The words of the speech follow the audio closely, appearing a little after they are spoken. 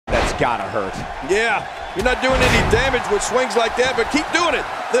gotta hurt. Yeah, you're not doing any damage with swings like that, but keep doing it.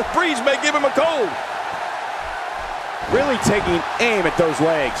 The breeze may give him a cold. Really taking aim at those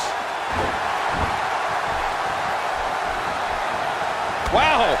legs.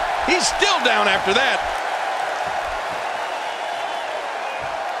 Wow, he's still down after that.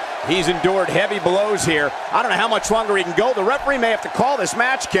 He's endured heavy blows here. I don't know how much longer he can go. The referee may have to call this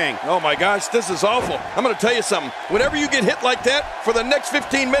match, King. Oh my gosh, this is awful. I'm going to tell you something. Whenever you get hit like that, for the next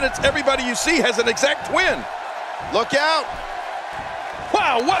 15 minutes, everybody you see has an exact twin. Look out.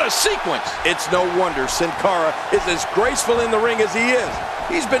 Wow, what a sequence. It's no wonder Sin Cara is as graceful in the ring as he is.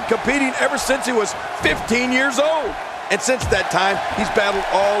 He's been competing ever since he was 15 years old. And since that time, he's battled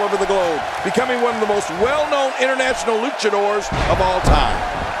all over the globe, becoming one of the most well-known international luchadors of all time.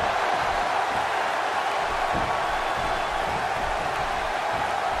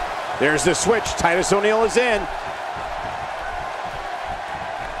 There's the switch. Titus O'Neil is in.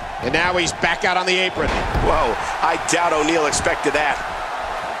 And now he's back out on the apron. Whoa, I doubt O'Neil expected that.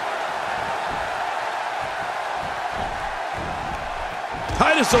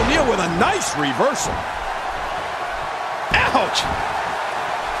 Titus O'Neil with a nice reversal. Ouch!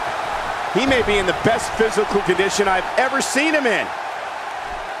 He may be in the best physical condition I've ever seen him in.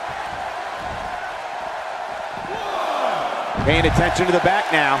 Paying attention to the back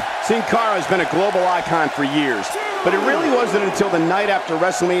now. Sin Cara has been a global icon for years, but it really wasn't until the night after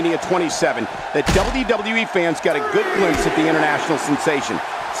WrestleMania 27 that WWE fans got a good glimpse at the international sensation.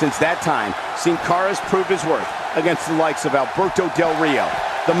 Since that time, Sin Cara's proved his worth against the likes of Alberto Del Rio,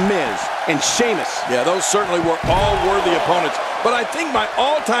 The Miz, and Sheamus. Yeah, those certainly were all worthy opponents, but I think my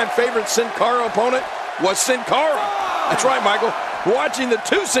all-time favorite Sin Cara opponent was Sin Cara. That's right, Michael. Watching the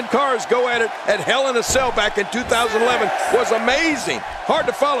two Sin Caras go at it at Hell in a Cell back in 2011 was amazing. Hard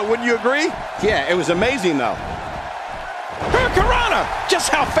to follow, wouldn't you agree? Yeah, it was amazing, though. Hurricanrana! Just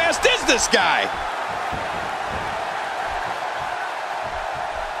how fast is this guy?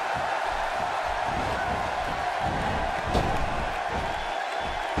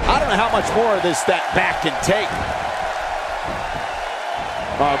 I don't know how much more of this that back can take.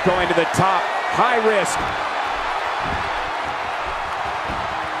 Oh, going to the top. High risk.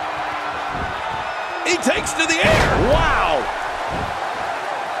 He takes to the air. Wow!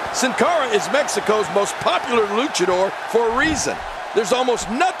 Sin Cara is Mexico's most popular luchador for a reason. There's almost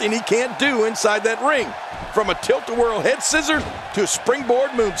nothing he can't do inside that ring, from a tilt-a-whirl head scissors to a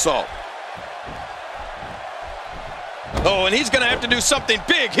springboard moonsault. Oh, and he's going to have to do something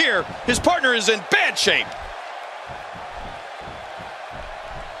big here. His partner is in bad shape.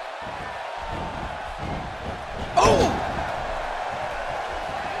 Oh!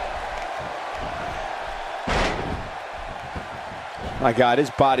 My God, his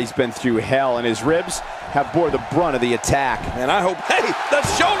body's been through hell, and his ribs have bore the brunt of the attack. And I hope, hey, the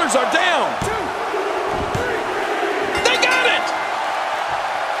shoulders are down. 2, 3. They got it!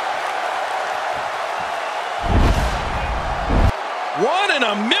 One in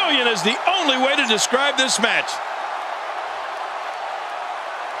a million is the only way to describe this match.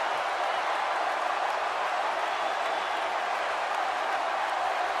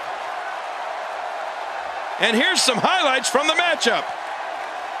 And here's some highlights from the matchup.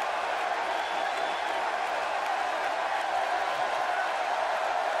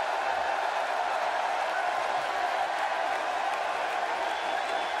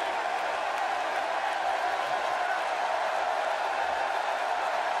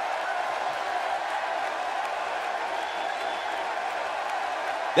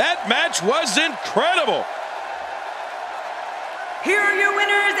 That match was incredible. Here are your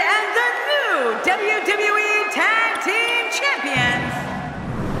winners and the new WWE Tag Team Champions.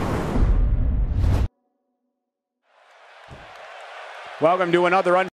 Welcome to another